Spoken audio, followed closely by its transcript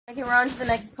Okay, we're on to the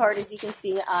next part. As you can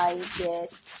see, I did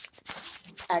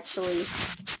actually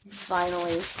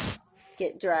finally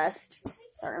get dressed.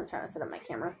 Sorry, I'm trying to set up my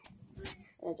camera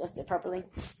and adjust it properly.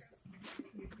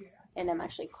 And I'm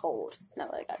actually cold now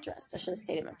that I got dressed. I should have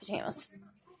stayed in my pajamas.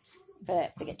 But I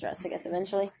have to get dressed, I guess,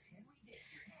 eventually.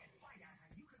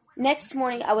 Next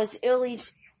morning, I was early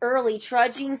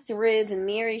trudging through the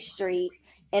Mary Street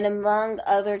and, among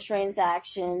other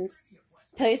transactions,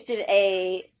 posted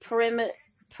a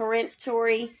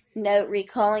peremptory note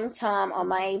recalling Tom on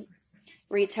my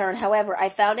return. However, I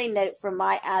found a note from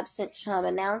my absent chum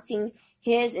announcing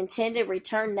his intended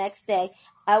return next day.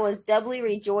 I was doubly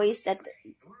rejoiced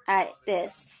at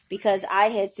this because I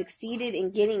had succeeded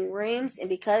in getting rooms, and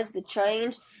because the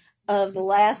change of the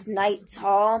last night's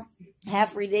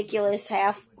half ridiculous,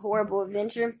 half horrible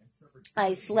adventure,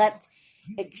 I slept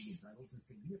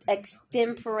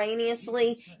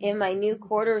extemporaneously in my new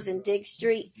quarters in Dig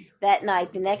Street that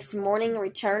night. The next morning,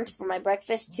 returned for my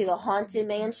breakfast to the haunted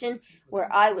mansion,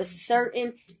 where I was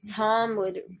certain Tom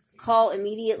would call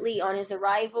immediately on his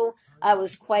arrival. I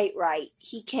was quite right.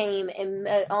 He came, and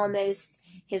almost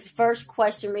his first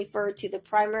question referred to the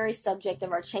primary subject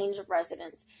of our change of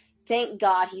residence. "Thank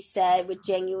God," he said with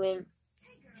genuine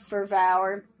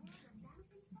fervor,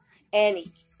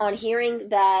 and on hearing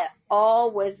that all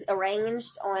was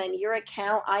arranged on your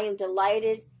account, I am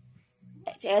delighted.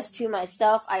 As to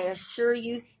myself, I assure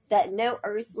you that no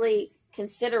earthly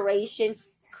consideration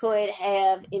could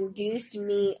have induced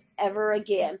me ever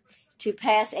again to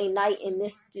pass a night in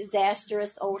this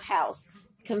disastrous old house.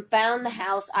 Confound the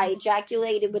house, I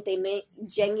ejaculated with a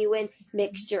genuine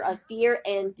mixture of fear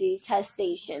and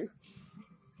detestation.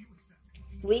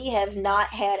 We have not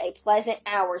had a pleasant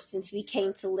hour since we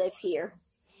came to live here.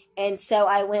 And so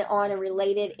I went on and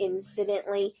related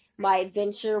incidentally my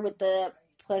adventure with the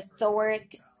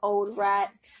plethoric old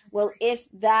rat. "Well, if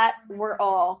that were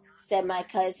all," said my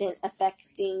cousin,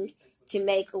 affecting to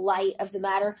make light of the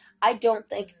matter, "I don't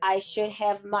think I should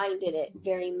have minded it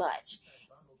very much.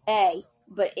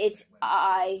 But its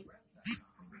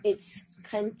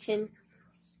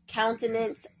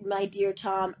countenance, my dear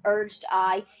Tom," urged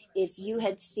I. "If you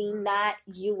had seen that,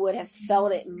 you would have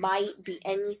felt it might be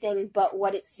anything but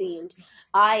what it seemed."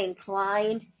 I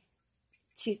inclined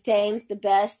to think the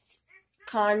best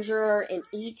conjurer in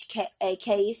each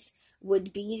case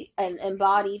would be an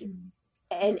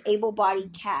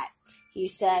able-bodied cat, he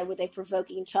said with a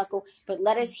provoking chuckle. "But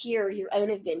let us hear your own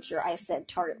adventure," I said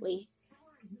tartly.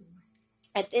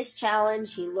 At this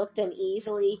challenge, he looked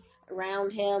uneasily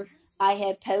around him. I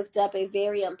had poked up a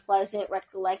very unpleasant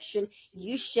recollection.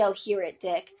 "You shall hear it,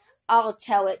 Dick. I'll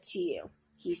tell it to you,"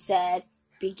 he said.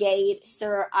 "Begad,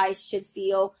 sir, I should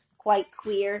feel quite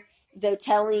queer, though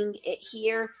telling it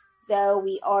here, though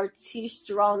we are too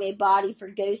strong a body for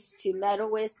ghosts to meddle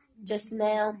with just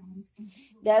now."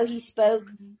 Though he spoke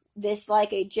this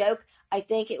like a joke, I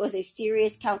think it was a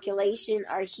serious calculation.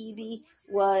 Our Hebe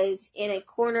was in a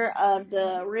corner of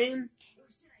the room,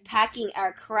 packing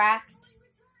our cracked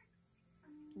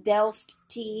Delft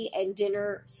tea and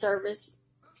dinner services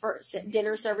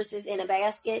in a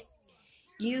basket.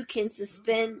 She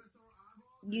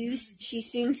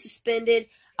soon suspended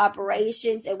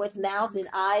operations, and with mouth and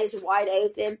eyes wide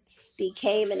open,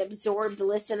 became an absorbed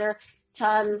listener.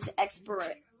 Tom's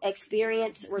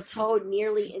experience were told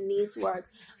nearly in these words: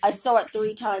 "I saw it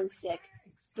 3 times, Dick.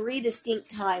 3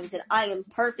 distinct times, and I am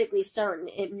perfectly certain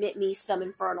it meant me some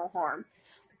infernal harm.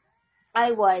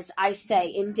 I was, I say,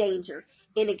 in danger,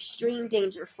 in extreme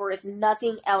danger, for if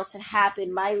nothing else had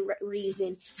happened, my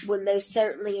reason would most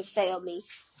certainly have failed me,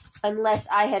 unless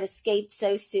I had escaped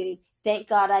so soon. Thank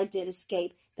God I did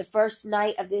escape. The first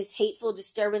night of this hateful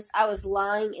disturbance, I was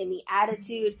lying in the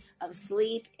attitude of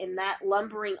sleep in that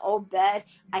lumbering old bed.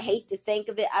 I hate to think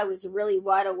of it. I was really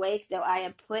wide awake, though I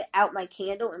had put out my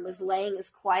candle and was laying as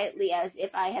quietly as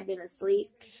if I had been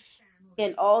asleep.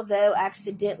 And although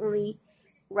accidentally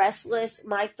restless,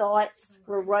 my thoughts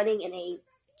were running in a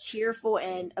cheerful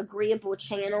and agreeable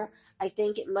channel. I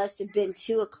think it must have been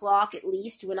 2 o'clock at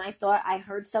least when I thought I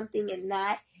heard something in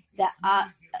that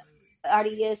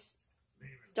odious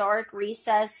dark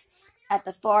recess at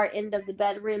the far end of the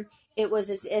bedroom. It was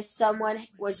as if someone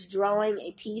was drawing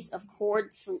a piece of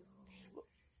cord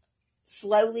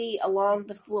slowly along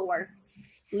the floor,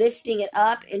 lifting it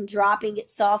up and dropping it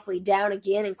softly down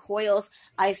again in coils.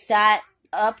 I sat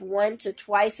up once or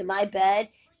twice in my bed,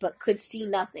 but could see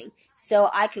nothing, so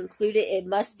I concluded it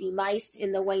must be mice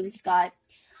in the wainscot.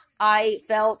 I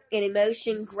felt an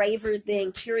emotion graver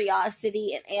than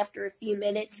curiosity, and after a few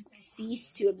minutes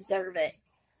ceased to observe it.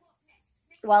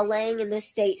 While laying in this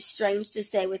state, strange to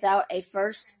say, without a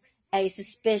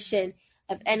suspicion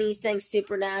of anything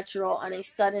supernatural. On a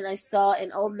sudden I saw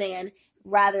an old man,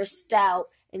 rather stout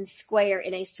and square,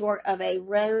 in a sort of a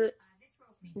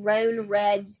roan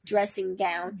red dressing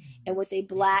gown, and with a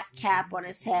black cap on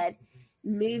his head,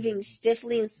 moving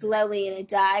stiffly and slowly in a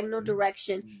diagonal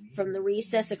direction from the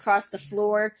recess across the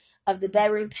floor of the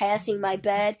bedroom, passing my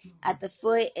bed at the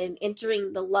foot and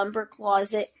entering the lumber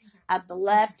closet at the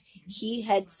left. He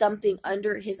had something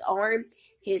under his arm.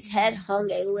 His head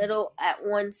hung a little at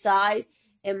one side,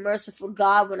 and merciful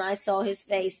God, when I saw his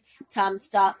face, Tom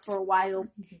stopped for a while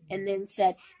and then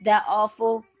said, "That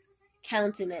awful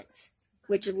countenance,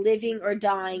 which living or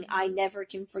dying I never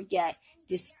can forget,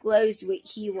 disclosed what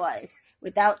he was."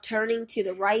 Without turning to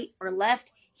the right or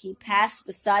left, he passed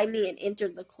beside me and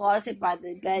entered the closet by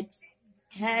the bed's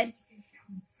head.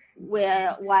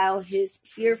 While his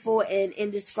fearful and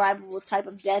indescribable type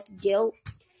of death guilt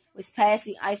was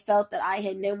passing, I felt that I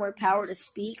had no more power to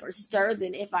speak or stir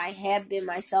than if I had been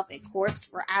myself a corpse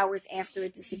for hours after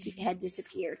it had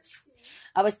disappeared.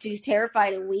 I was too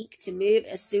terrified and weak to move.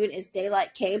 As soon as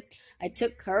daylight came, I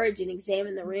took courage and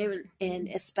examined the room, and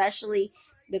especially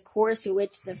the course in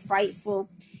which the frightful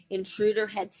intruder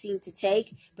had seemed to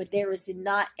take, but there was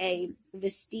not a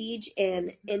vestige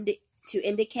to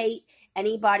indicate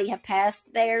anybody had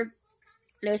passed there.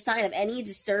 No sign of any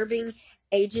disturbing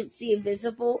agency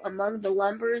visible among the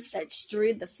lumber that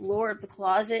strewed the floor of the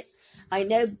closet. I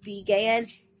now began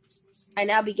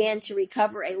to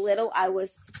recover a little. I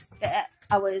was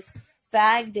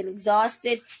fagged and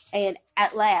exhausted, and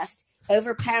at last,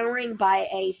 overpowering by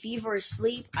a feverish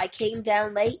sleep, I came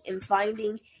down late, and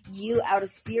finding you out of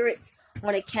spirits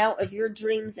on account of your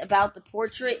dreams about the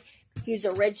portrait, whose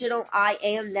original I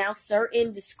am now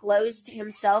certain disclosed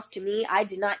himself to me, I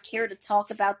did not care to talk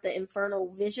about the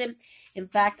infernal vision. In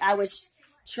fact, I was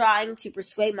trying to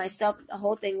persuade myself that the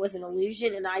whole thing was an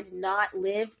illusion, and I did not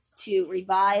live to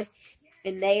revive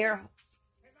in their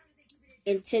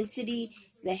intensity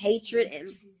the hatred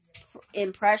and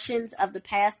impressions of the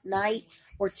past night,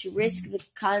 or to risk the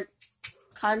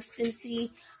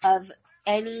constancy of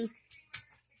any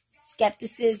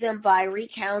skepticism by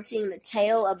recounting the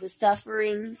tale of the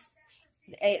sufferings.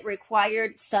 It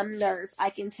required some nerve,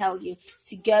 I can tell you,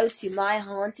 to go to my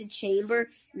haunted chamber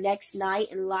next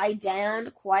night and lie down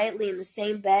quietly in the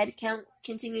same bed,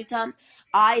 continued Tom.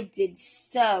 I did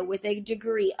so with a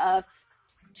degree of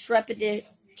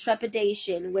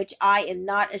trepidation, which I am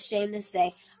not ashamed to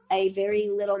say, a very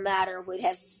little matter would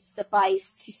have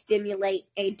sufficed to stimulate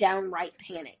a downright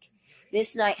panic.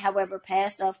 This night, however,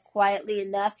 passed off quietly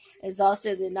enough, as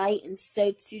also the night, and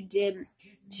so too did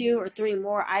 2 or 3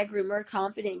 more. I grew more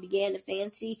confident and began to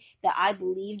fancy that I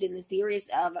believed in the theories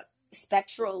of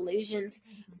spectral illusions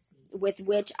with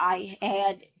which I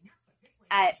had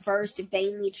at first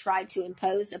vainly tried to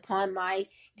impose upon my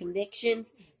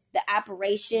convictions. The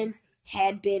apparition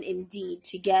had been indeed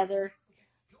together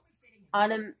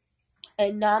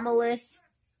anomalous.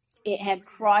 It had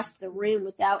crossed the room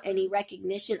without any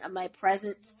recognition of my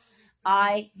presence.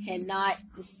 I had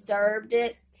not disturbed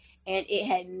it, and it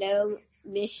had no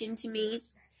mission to me.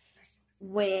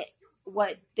 What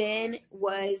then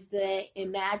was the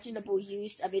imaginable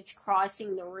use of its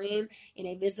crossing the room in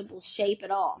a visible shape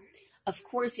at all? Of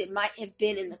course, it might have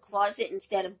been in the closet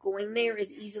instead of going there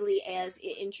as easily as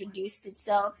it introduced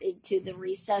itself into the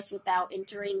recess without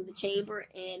entering the chamber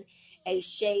in a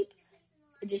shape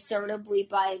discernibly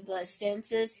by the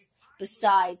senses.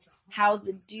 Besides, how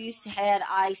the deuce had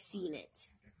I seen it?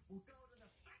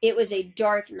 It was a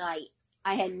dark night.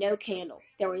 I had no candle.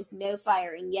 There was no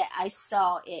fire, and yet I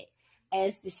saw it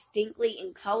as distinctly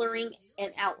in coloring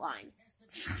and outline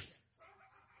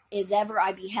as ever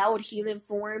I beheld human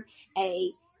form.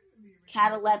 A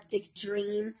cataleptic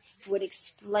dream would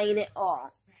explain it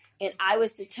all, and I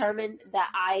was determined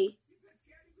that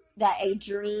a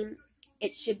dream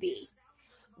it should be.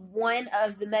 One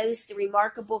of the most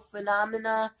remarkable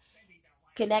phenomena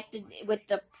connected with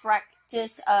the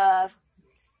practice of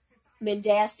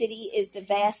mendacity is the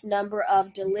vast number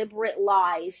of deliberate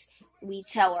lies we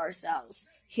tell ourselves,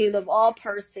 whom of all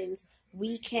persons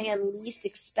we can least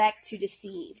expect to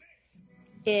deceive.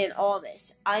 In all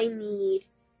this, I need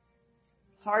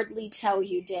hardly tell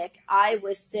you, Dick, I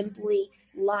was simply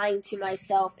lying to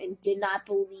myself and did not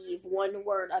believe one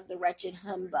word of the wretched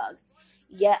humbug.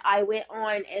 Yet I went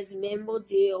on as men will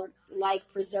do, like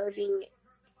preserving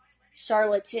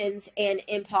charlatans and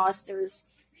impostors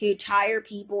who tire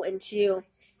people into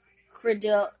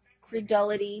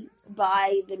credulity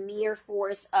by the mere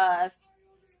force of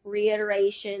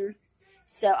reiteration.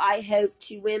 So I hope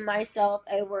to win myself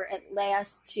over at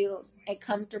last to a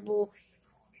comfortable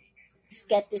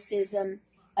skepticism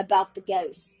about the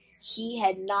ghost. he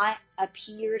had not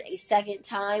appeared a second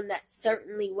time, that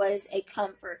certainly was a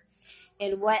comfort.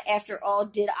 And what, after all,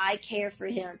 did I care for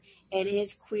him and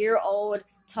his queer old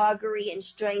toggery and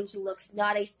strange looks?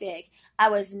 Not a fig. I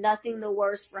was nothing the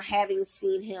worse for having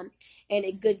seen him, and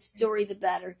a good story the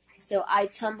better. So I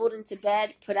tumbled into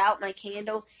bed, put out my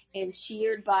candle, and,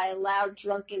 cheered by a loud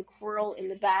drunken quarrel in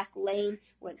the back lane,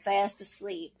 went fast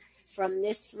asleep. From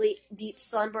this deep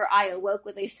slumber I awoke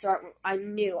with a start. I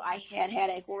knew I had had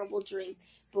a horrible dream,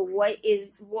 but what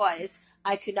it was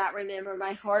I could not remember.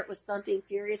 My heart was thumping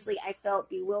furiously. I felt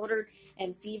bewildered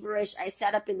and feverish. I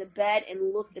sat up in the bed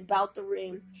and looked about the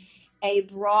room. A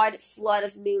broad flood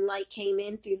of moonlight came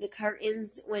in through the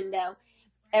curtains window.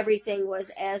 Everything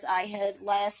was as I had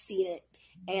last seen it,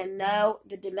 and though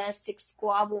the domestic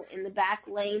squabble in the back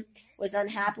lane was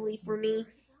unhappily for me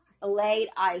allayed,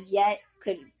 I yet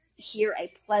could hear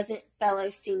a pleasant fellow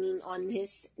singing on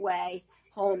his way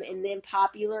home, and then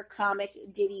popular comic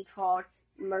ditty called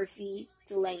Murphy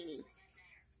Delaney.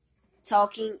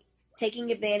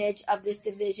 Taking advantage of this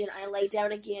division, I lay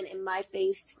down again in my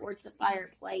face towards the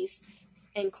fireplace,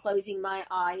 and, closing my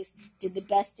eyes, did the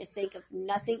best to think of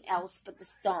nothing else but the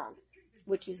song,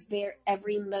 which was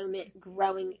every moment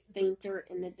growing fainter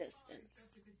in the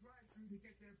distance.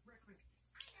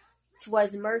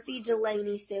 'Twas Murphy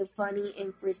Delaney, so funny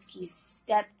and frisky,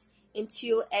 stepped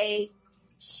into a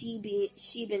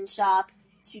sheebin shop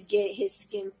to get his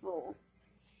skin full.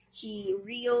 He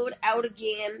reeled out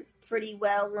again, pretty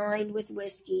well lined with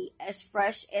whiskey, as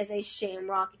fresh as a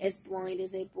shamrock, as blind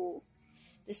as a bull.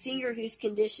 The singer, whose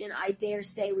condition I dare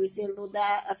say resembled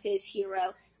that of his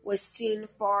hero, was soon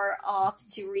far off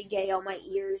to regale my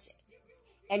ears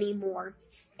any more,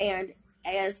 and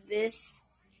as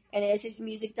his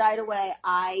music died away,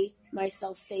 I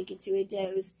myself sank into a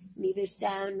doze, neither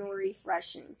sound nor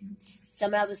refreshing.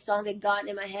 Somehow the song had gotten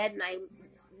in my head, and I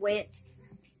went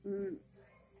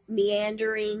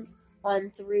meandering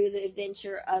on through the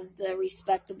adventure of the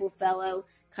respectable fellow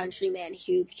countryman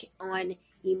who, on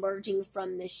emerging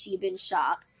from the sheebin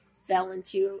shop, fell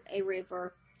into a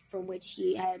river from which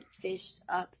he had fished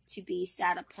up to be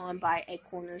sat upon by a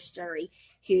coroner's jury,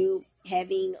 who,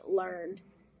 having learned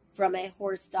from a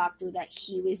horse doctor that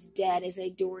he was dead as a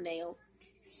doornail,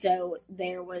 so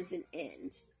there was an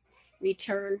end,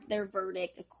 returned their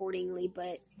verdict accordingly.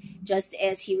 But just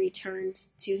as he returned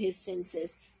to his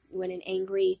senses, when an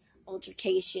angry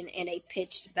altercation and a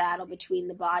pitched battle between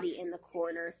the body and the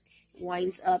coroner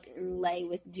winds up and lay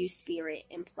with due spirit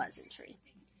and pleasantry.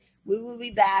 We will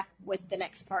be back with the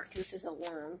next part. This is a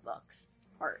long book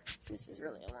part. This is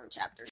really a long chapter.